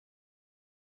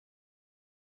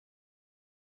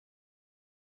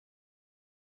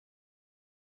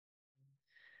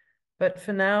But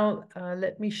for now,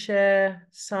 let me share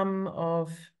some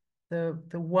of the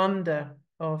wonder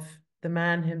of the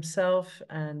man himself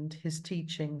and his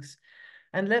teachings.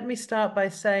 And let me start by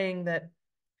saying that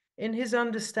in his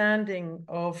understanding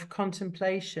of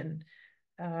contemplation,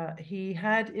 he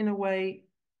had, in a way,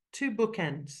 two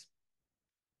bookends.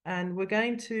 And we're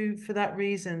going to, for that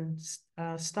reason,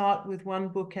 start with one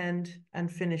bookend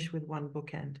and finish with one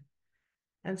bookend.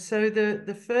 And so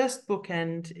the first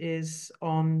bookend is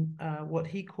on what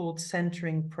he called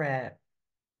centering prayer.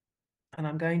 And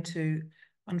I'm going to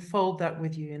unfold that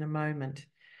with you in a moment.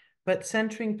 But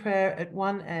centering prayer at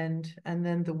one end and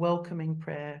then the welcoming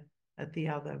prayer at the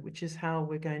other, which is how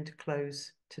we're going to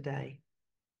close today.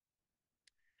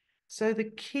 So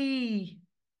the key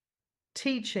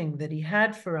teaching that he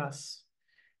had for us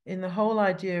in the whole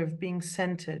idea of being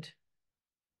centered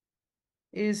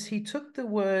is he took the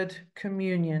word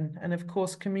communion, and of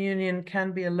course communion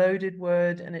can be a loaded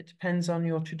word and it depends on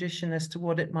your tradition as to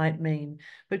what it might mean,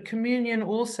 but communion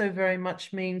also very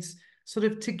much means sort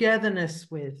of togetherness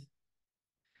with.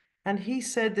 And he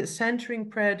said that centering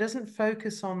prayer doesn't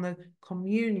focus on the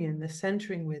communion, the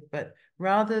centering with, but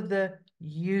rather the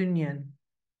union,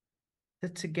 the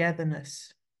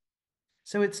togetherness.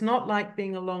 So it's not like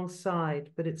being alongside,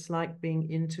 but it's like being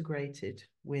integrated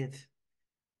with.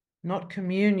 Not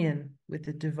communion with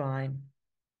the divine,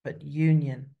 but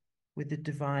union with the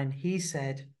divine, he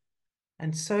said.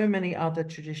 And so many other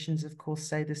traditions, of course,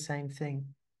 say the same thing.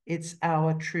 It's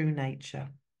our true nature.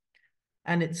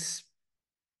 And it's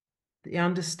the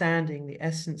understanding, the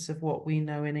essence of what we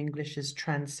know in English as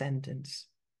transcendence.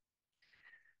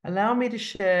 Allow me to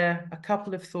share a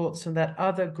couple of thoughts on that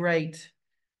other great,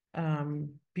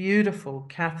 beautiful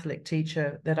Catholic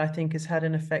teacher that I think has had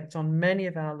an effect on many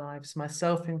of our lives,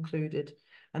 myself included,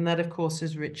 and that, of course,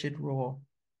 is Richard Rohr.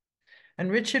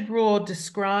 And Richard Rohr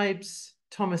describes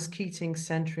Thomas Keating's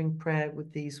centering prayer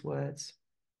with these words.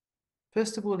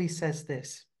 First of all, he says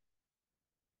this: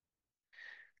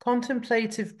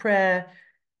 contemplative prayer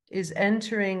is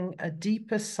entering a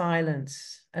deeper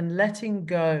silence and letting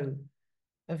go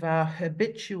of our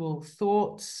habitual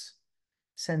thoughts,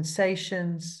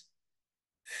 sensations,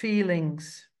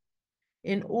 feelings,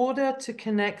 in order to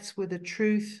connect with a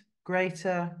truth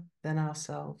greater than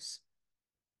ourselves.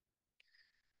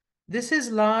 This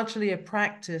is largely a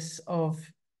practice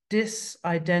of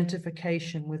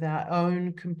disidentification with our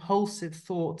own compulsive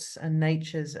thoughts and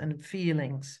natures and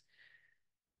feelings.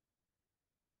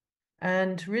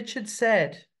 And Richard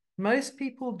said, most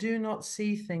people do not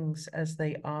see things as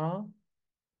they are.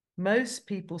 Most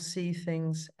people see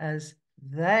things as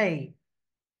they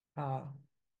are.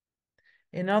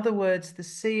 In other words, the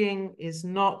seeing is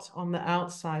not on the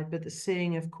outside, but the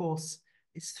seeing, of course,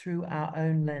 is through our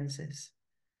own lenses.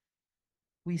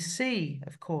 We see,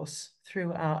 of course,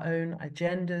 through our own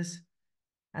agendas,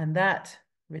 and that,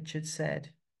 Richard said,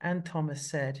 and Thomas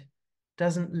said,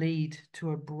 doesn't lead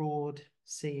to a broad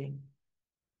seeing.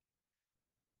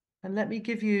 And let me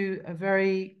give you a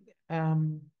very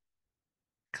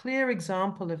clear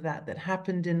example of that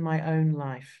happened in my own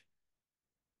life.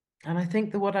 And I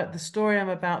think the story I'm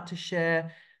about to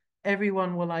share,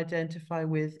 everyone will identify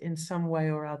with in some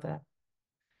way or other.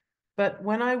 But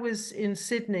when I was in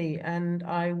Sydney and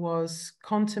I was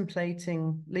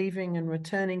contemplating leaving and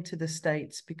returning to the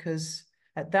States, because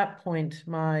at that point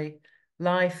my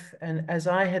life, and as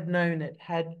I had known it,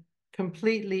 had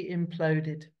completely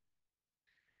imploded.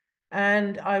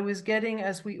 And I was getting,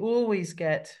 as we always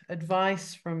get,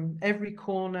 advice from every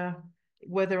corner,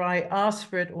 whether I asked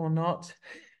for it or not.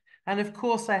 And of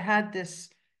course, I had this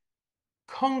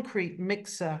concrete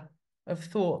mixer of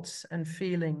thoughts and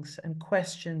feelings and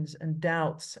questions and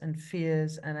doubts and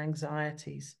fears and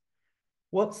anxieties.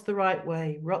 What's the right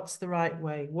way? What's the right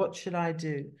way? What should I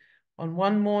do? On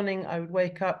one morning, I would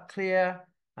wake up clear,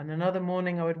 and another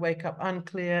morning, I would wake up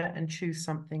unclear and choose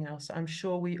something else. I'm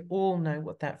sure we all know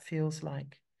what that feels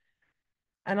like.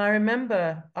 And I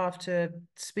remember after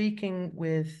speaking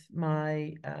with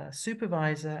my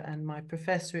supervisor and my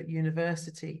professor at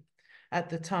university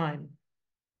at the time,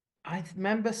 I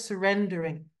remember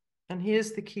surrendering. And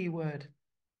here's the key word.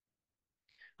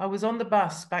 I was on the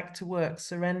bus back to work,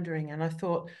 surrendering, and I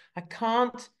thought, I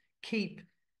can't keep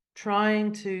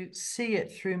trying to see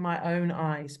it through my own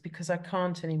eyes because I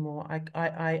can't anymore.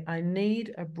 I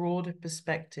need a broader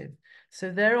perspective. So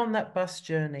there on that bus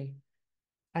journey,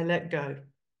 I let go.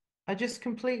 I just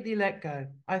completely let go.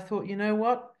 I thought, you know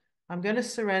what? I'm going to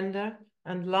surrender,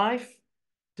 and life,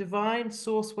 divine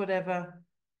source, whatever,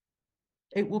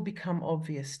 it will become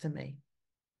obvious to me.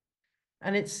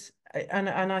 And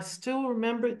I still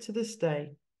remember it to this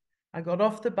day. I got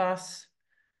off the bus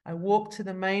I walked to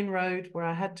the main road where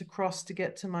I had to cross to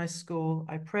get to my school.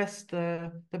 I pressed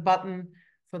the button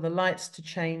for the lights to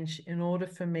change in order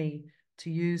for me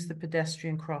to use the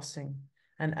pedestrian crossing.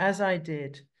 And as I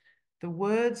did, the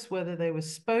words, whether they were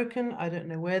spoken, I don't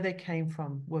know where they came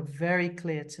from, were very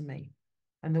clear to me.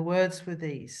 And the words were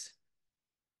these: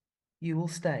 you will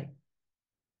stay.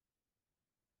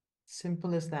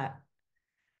 Simple as that.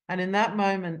 And in that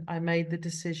moment, I made the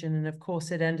decision. And of course,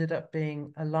 it ended up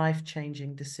being a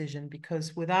life-changing decision,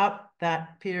 because without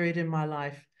that period in my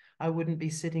life, I wouldn't be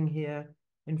sitting here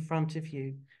in front of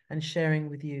you and sharing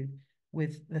with you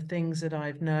with the things that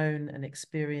I've known and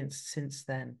experienced since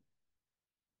then.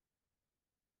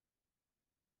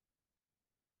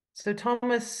 So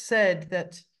Thomas said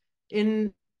that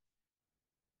in,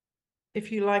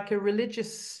 if you like, a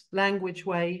religious language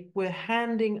way, we're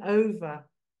handing over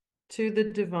to the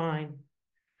divine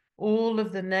all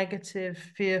of the negative,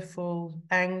 fearful,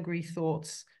 angry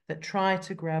thoughts that try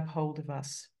to grab hold of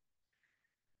us.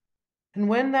 And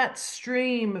when that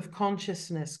stream of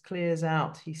consciousness clears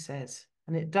out, he says,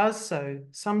 and it does so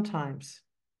sometimes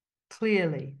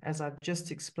clearly, as I've just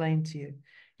explained to you,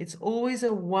 it's always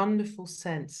a wonderful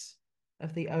sense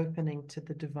of the opening to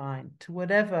the divine, to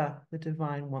whatever the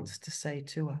divine wants to say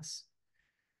to us.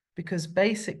 Because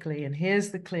basically, and here's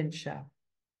the clincher,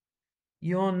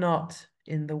 you're not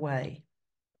in the way.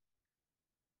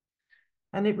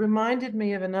 And it reminded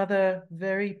me of another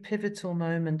very pivotal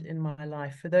moment in my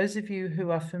life. For those of you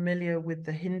who are familiar with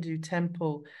the Hindu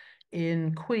temple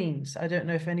in Queens, I don't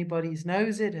know if anybody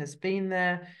knows it, has been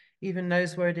there, even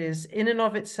knows where it is. In and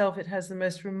of itself, it has the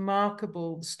most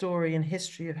remarkable story and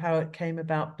history of how it came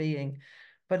about being.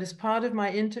 But as part of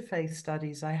my interfaith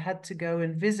studies, I had to go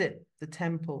and visit the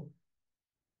temple.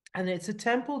 And it's a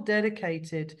temple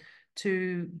dedicated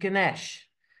to Ganesh.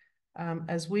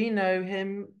 As we know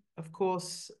him, of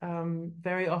course,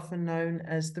 very often known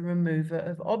as the remover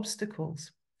of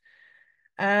obstacles.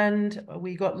 And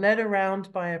we got led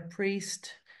around by a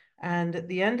priest. And at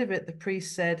the end of it, the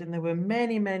priest said, and there were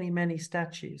many, many, many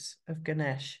statues of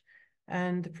Ganesh.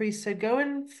 And the priest said, go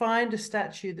and find a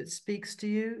statue that speaks to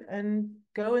you and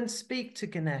go and speak to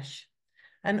Ganesh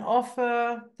and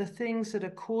offer the things that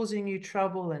are causing you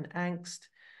trouble and angst.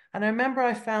 And I remember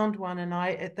I found one, and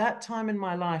at that time in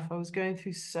my life, I was going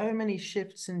through so many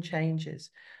shifts and changes.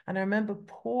 And I remember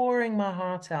pouring my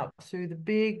heart out through the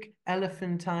big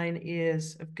elephantine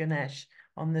ears of Ganesh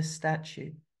on this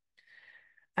statue.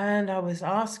 And I was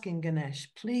asking Ganesh,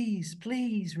 please,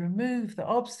 please remove the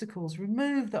obstacles,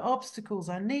 remove the obstacles.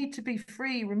 I need to be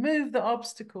free, remove the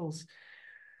obstacles.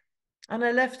 And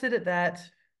I left it at that.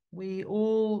 We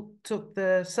all took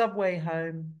the subway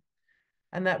home,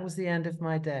 and that was the end of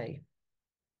my day.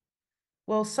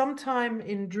 Well, sometime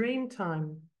in dream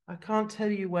time, I can't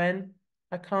tell you when,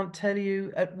 I can't tell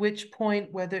you at which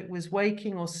point, whether it was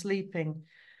waking or sleeping,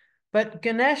 but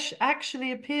Ganesh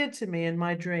actually appeared to me in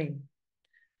my dream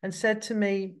and said to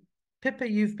me, Pippa,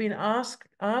 you've been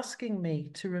asking me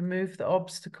to remove the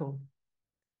obstacle.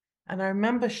 And I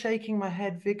remember shaking my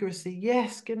head vigorously.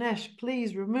 Yes, Ganesh,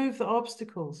 please remove the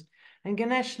obstacles. And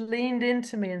Ganesh leaned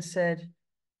into me and said,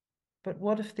 but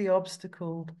what if the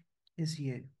obstacle is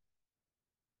you?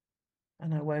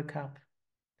 And I woke up.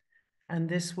 And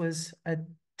this was a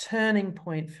turning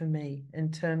point for me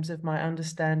in terms of my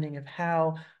understanding of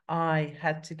how I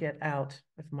had to get out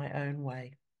of my own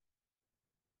way.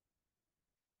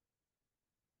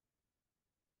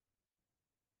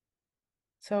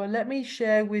 So let me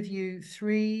share with you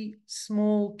three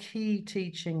small key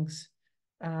teachings.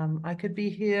 I could be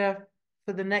here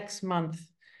for the next month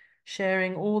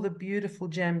sharing all the beautiful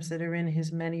gems that are in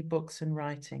his many books and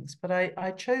writings. But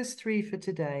I chose three for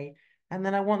today. And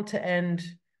then I want to end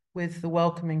with the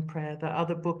welcoming prayer, the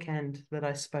other bookend that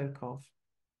I spoke of.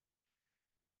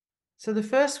 So the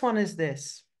first one is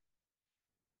this.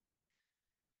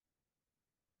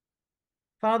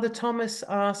 Father Thomas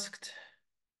asked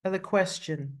the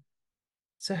question,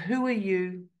 so who are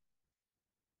you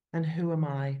and who am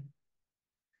I?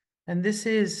 And this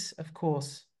is, of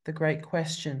course, the great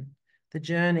question, the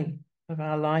journey of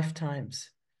our lifetimes.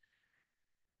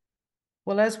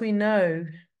 Well, as we know,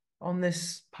 on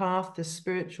this path, the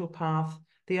spiritual path,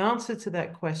 the answer to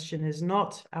that question is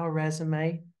not our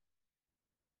resume.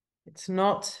 It's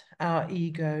not our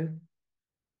ego.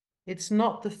 It's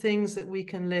not the things that we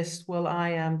can list, well, I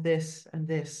am this and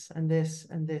this and this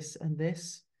and this and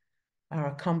this, our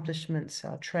accomplishments,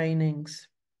 our trainings,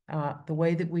 the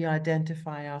way that we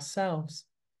identify ourselves.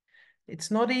 It's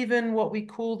not even what we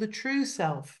call the true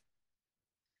self.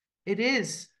 It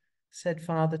is, said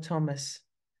Father Thomas,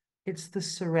 it's the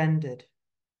surrendered.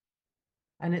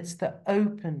 And it's the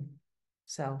open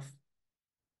self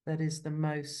that is the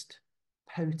most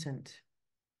potent.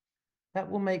 That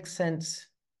will make sense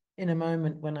in a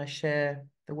moment when I share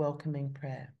the welcoming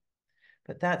prayer.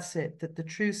 But that's it, that the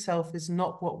true self is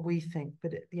not what we think,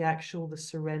 but the actual, the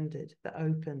surrendered, the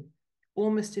open,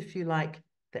 almost, if you like,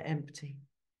 the empty.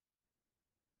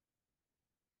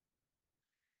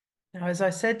 Now, as I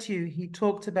said to you, he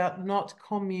talked about not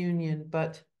communion,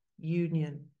 but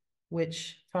union,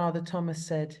 which Father Thomas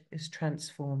said is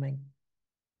transforming.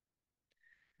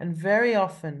 And very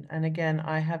often, and again,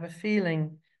 I have a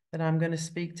feeling that I'm going to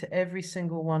speak to every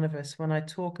single one of us when I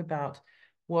talk about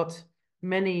what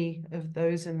many of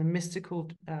those in the mystical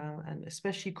and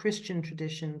especially Christian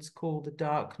traditions call the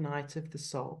dark night of the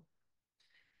soul.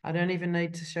 I don't even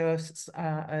need to show us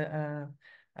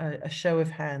a show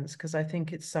of hands, because I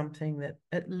think it's something that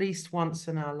at least once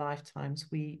in our lifetimes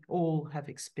we all have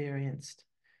experienced.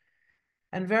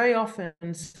 And very often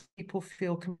people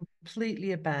feel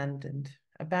completely abandoned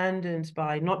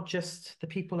by not just the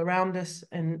people around us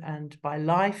and by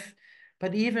life,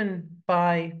 but even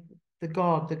by the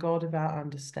God of our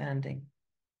understanding.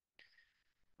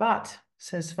 But,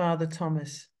 says Father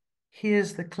Thomas,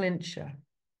 here's the clincher.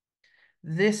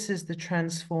 This is the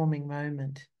transforming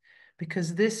moment,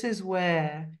 because this is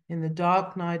where, in the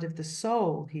dark night of the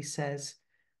soul, he says,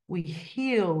 we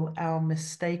heal our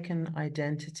mistaken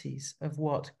identities of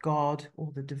what God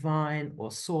or the divine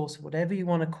or source, whatever you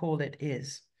want to call it,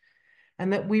 is.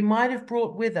 And that we might have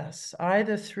brought with us,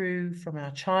 either from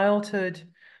our childhood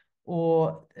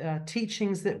or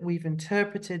teachings that we've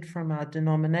interpreted from our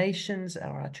denominations,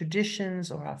 or our traditions,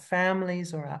 or our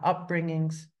families, or our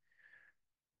upbringings.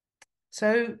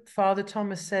 So Father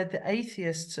Thomas said the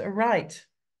atheists are right.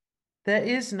 There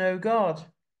is no God.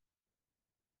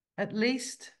 At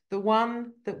least the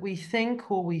one that we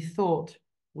think or we thought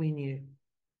we knew.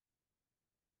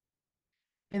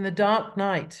 In the dark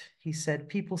night, he said,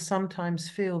 people sometimes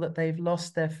feel that they've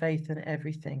lost their faith in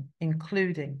everything,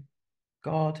 including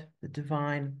God, the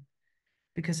divine,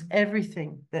 because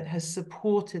everything that has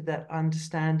supported that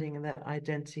understanding and that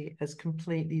identity has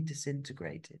completely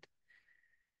disintegrated.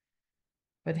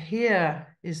 But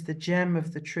here is the gem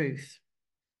of the truth,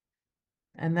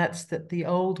 and that's that the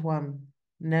old one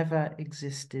never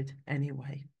existed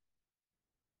anyway.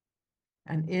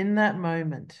 And in that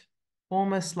moment,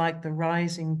 almost like the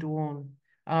rising dawn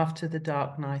after the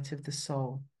dark night of the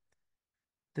soul,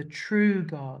 the true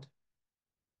God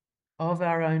of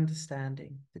our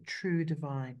understanding, the true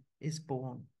divine, is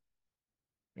born.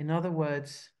 In other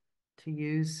words, to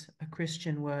use a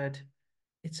Christian word,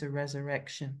 it's a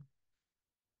resurrection.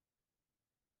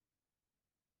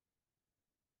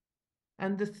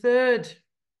 And the third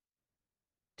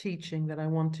teaching that I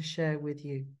want to share with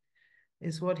you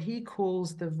is what he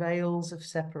calls the veils of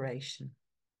separation.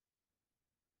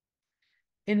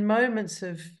 In moments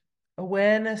of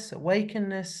awareness,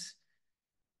 awakenness,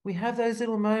 we have those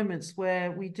little moments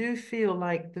where we do feel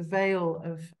like the veil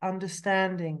of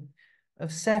understanding,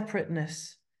 of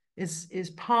separateness is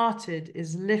parted,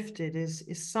 is lifted,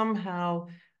 is somehow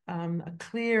a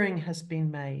clearing has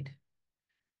been made.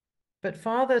 But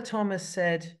Father Thomas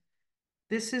said,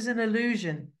 this is an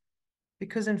illusion,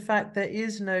 because in fact there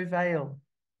is no veil.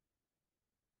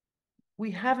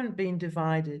 We haven't been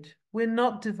divided. We're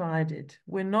not divided.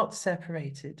 We're not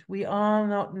separated. We are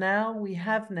not now. We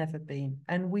have never been,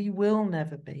 and we will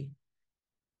never be.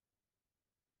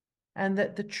 And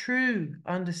that the true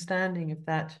understanding of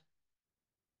that,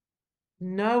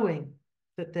 knowing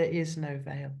that there is no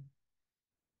veil,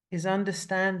 is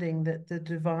understanding that the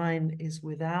divine is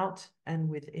without and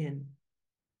within,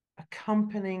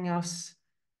 accompanying us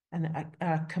and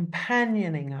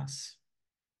companioning us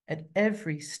at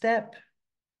every step,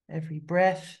 every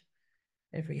breath,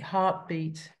 every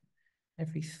heartbeat,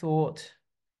 every thought,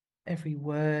 every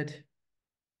word,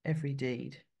 every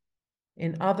deed.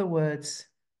 In other words,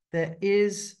 there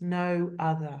is no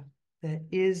other. There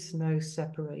is no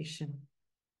separation.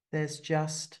 There's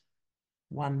just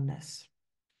oneness.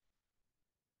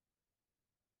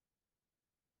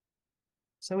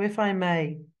 So if I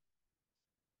may,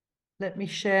 let me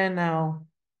share now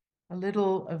a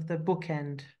little of the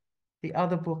bookend, the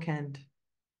other bookend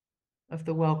of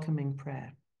the welcoming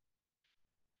prayer.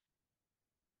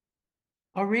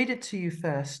 I'll read it to you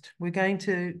first. We're going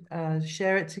to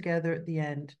share it together at the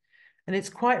end. And it's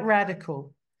quite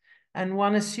radical. And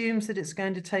one assumes that it's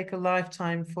going to take a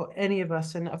lifetime for any of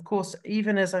us. And of course,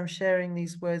 even as I'm sharing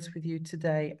these words with you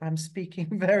today, I'm speaking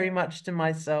very much to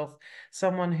myself,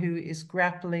 someone who is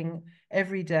grappling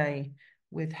every day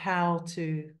with how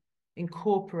to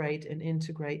incorporate and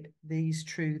integrate these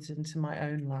truths into my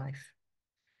own life.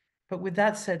 But with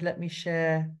that said, let me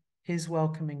share his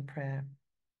welcoming prayer.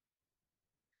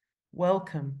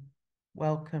 Welcome,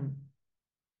 welcome,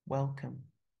 welcome.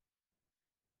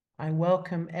 I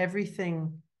welcome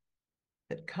everything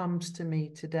that comes to me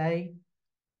today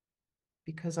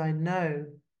because I know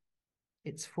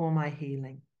it's for my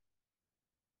healing.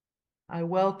 I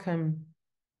welcome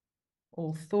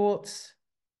all thoughts,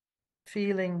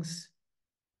 feelings,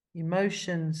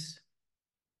 emotions,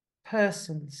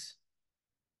 persons,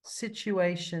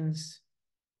 situations,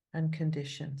 and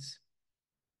conditions.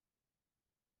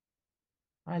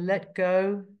 I let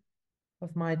go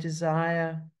of my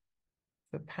desire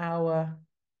for power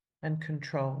and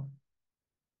control.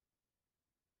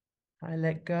 I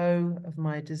let go of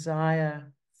my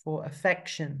desire for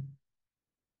affection,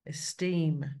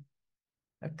 esteem,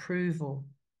 approval,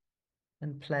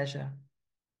 and pleasure.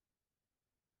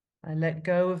 I let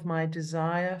go of my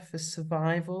desire for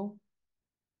survival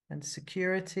and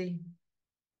security.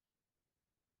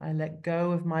 I let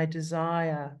go of my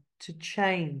desire to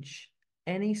change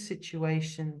any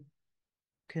situation,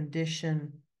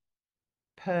 condition,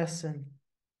 person,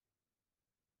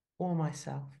 or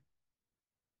myself.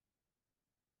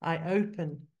 I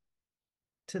open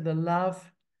to the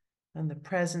love and the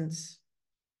presence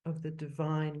of the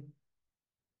divine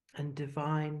and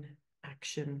divine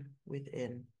action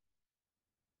within.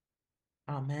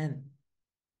 Amen.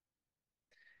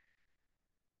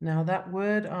 Now, that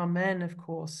word amen, of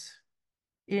course,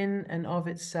 in and of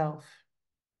itself,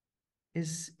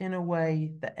 is in a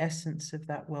way the essence of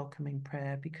that welcoming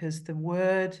prayer, because the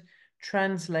word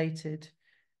translated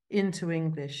into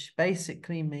English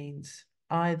basically means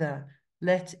either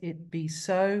let it be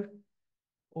so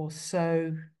or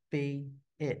so be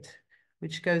it,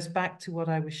 which goes back to what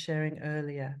I was sharing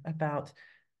earlier about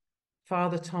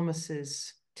Father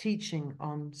Thomas's teaching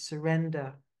on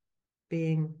surrender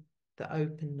being the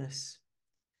openness.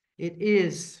 It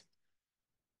is,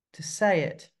 to say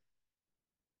it,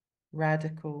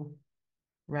 radical,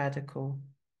 radical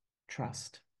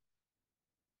trust.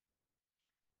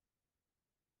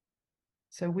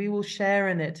 So we will share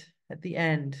in it at the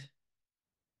end.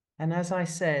 And as I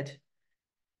said,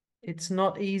 it's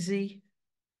not easy.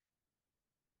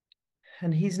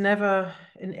 And he's never,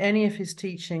 in any of his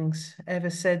teachings, ever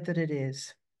said that it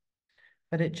is.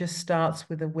 But it just starts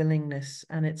with a willingness,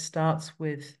 and it starts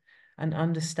with an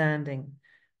understanding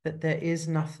that there is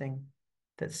nothing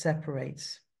that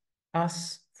separates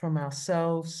us from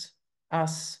ourselves,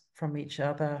 us from each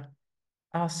other,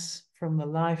 us from the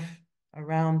life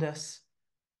around us,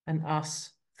 and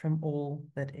us from all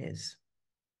that is.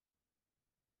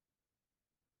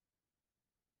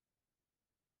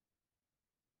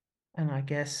 And I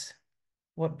guess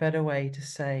what better way to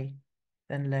say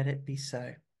than let it be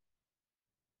so.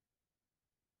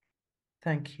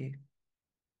 Thank you.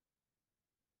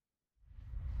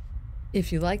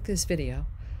 If you like this video,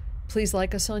 please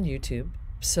like us on YouTube,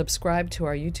 subscribe to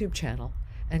our YouTube channel,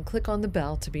 and click on the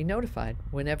bell to be notified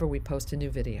whenever we post a new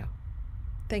video.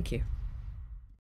 Thank you.